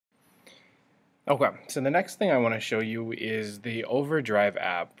Okay, so the next thing I want to show you is the Overdrive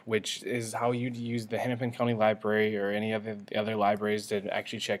app, which is how you'd use the Hennepin County Library or any of the other libraries to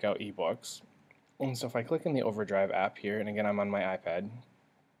actually check out ebooks. And so if I click on the Overdrive app here, and again I'm on my iPad,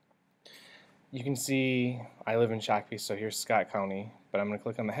 you can see I live in Shakopee, so here's Scott County, but I'm going to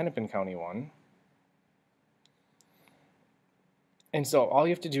click on the Hennepin County one. And so all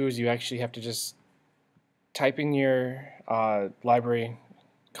you have to do is you actually have to just type in your library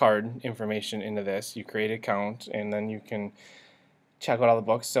card information into this. You create an account, and then you can check out all the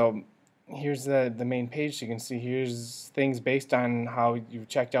books. So here's the main page. So you can see here's things based on how you've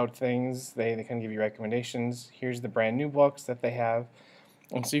checked out things. They kind of give you recommendations. Here's the brand new books that they have.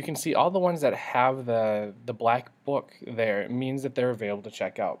 And so you can see all the ones that have the black book there. It means that they're available to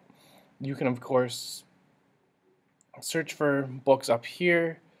check out. You can, of course, search for books up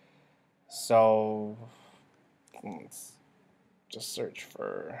here. So let's just search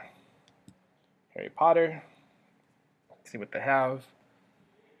for Harry Potter, see what they have.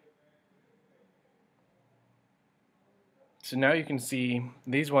 So now you can see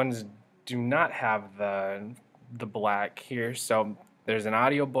these ones do not have the black here. So there's an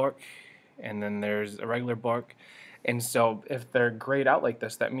audio book and then there's a regular book. And so if they're grayed out like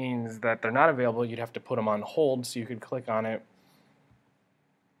this, that means that they're not available. You'd have to put them on hold, so you could click on it.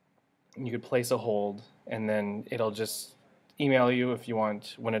 You could place a hold, and then it'll just email you if you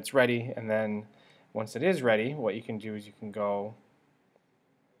want when it's ready. And then once it is ready, what you can do is you can go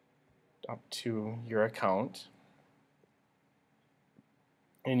up to your account,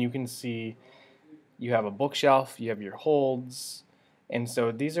 and you can see you have a bookshelf, you have your holds, and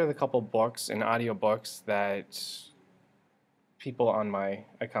so these are the couple books and audiobooks that people on my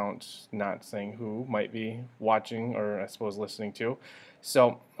account, not saying who, might be watching or I suppose listening to.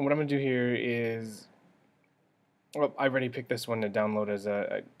 So what I'm going to do here is, well, I already picked this one to download as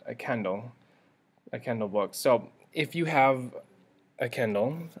a Kindle book. So if you have a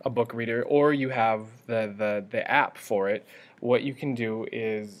Kindle, a book reader, or you have the app for it, what you can do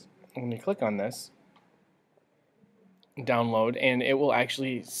is when you click on this, download, and it will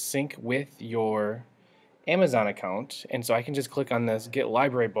actually sync with your Amazon account. And so I can just click on this Get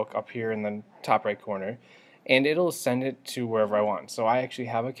Library Book up here in the top right corner, and it'll send it to wherever I want. So I actually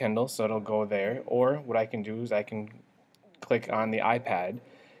have a Kindle, so it'll go there. Or what I can do is I can click on the iPad,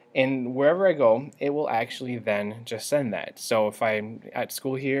 and wherever I go, it will actually then just send that. So if I'm at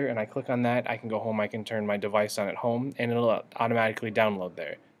school here and I click on that, I can go home, I can turn my device on at home, and it'll automatically download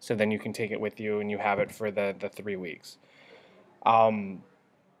there. So then you can take it with you and you have it for the 3 weeks. Um,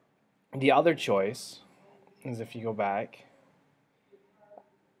 the other choice is if you go back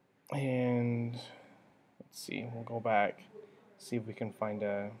and let's see, we'll go back, see if we can find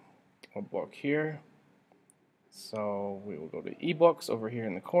a book here. So we will go to eBooks over here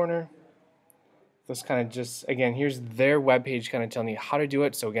in the corner. This kind of just, again, here's their webpage kind of telling you how to do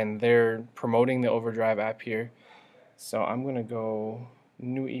it. So again, they're promoting the Overdrive app here. So I'm going to go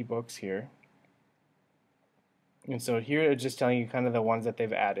new ebooks here. And so here it's just telling you kind of the ones that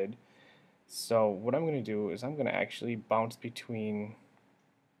they've added. So what I'm going to do is I'm going to actually bounce between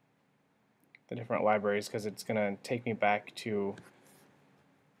the different libraries because it's going to take me back to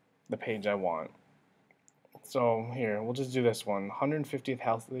the page I want. So here, we'll just do this one, 150th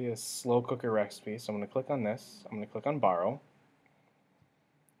healthiest slow cooker recipe. So I'm going to click on this. I'm going to click on borrow.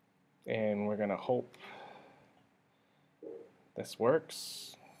 And we're going to hope this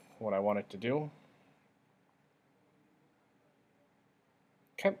works, what I want it to do.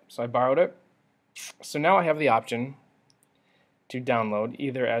 Okay, so I borrowed it. So now I have the option to download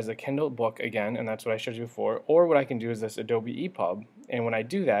either as a Kindle book again, and that's what I showed you before, or what I can do is this Adobe EPUB. And when I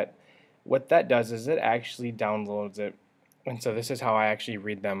do that, what that does is it actually downloads it. And so this is how I actually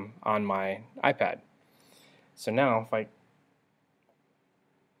read them on my iPad. So now if I,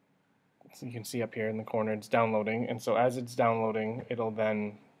 so you can see up here in the corner it's downloading, and so as it's downloading it'll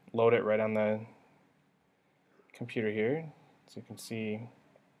then load it right on the computer here. So you can see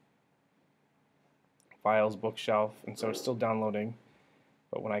files, bookshelf, and so it's still downloading.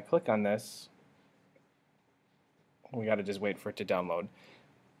 But when I click on this, we got to just wait for it to download.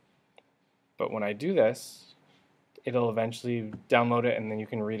 But when I do this, it'll eventually download it, and then you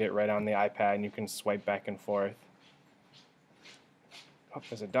can read it right on the iPad, and you can swipe back and forth. Oh,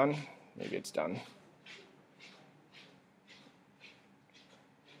 is it done? Maybe it's done.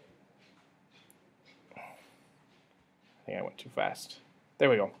 I think I went too fast. There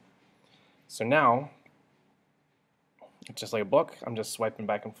we go. So now, it's just like a book. I'm just swiping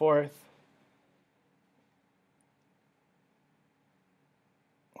back and forth.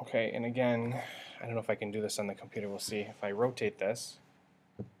 Okay, and again, I don't know if I can do this on the computer. We'll see. If I rotate this,